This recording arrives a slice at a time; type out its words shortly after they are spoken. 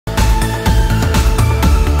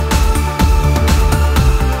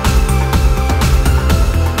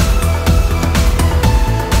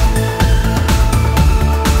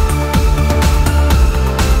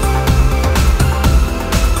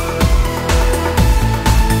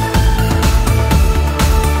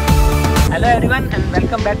and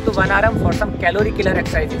welcome back to 1RM for some calorie killer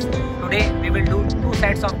exercises. Today we will do 2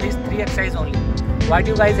 sets of these 3 exercises only. What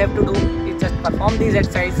you guys have to do is just perform these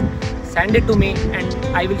exercises, send it to me and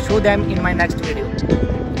I will show them in my next video.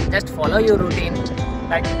 Just follow your routine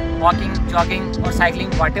like walking, jogging or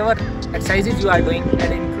cycling, whatever exercises you are doing,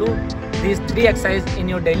 and include these 3 exercises in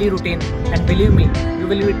your daily routine, and believe me, you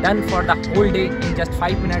will be done for the whole day in just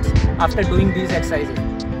 5 minutes after doing these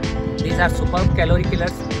exercises. These are superb calorie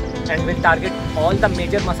killers and will target all the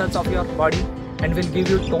major muscles of your body and will give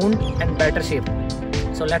you toned and better shape.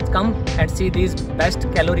 So let's come and see these best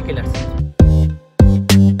calorie killers.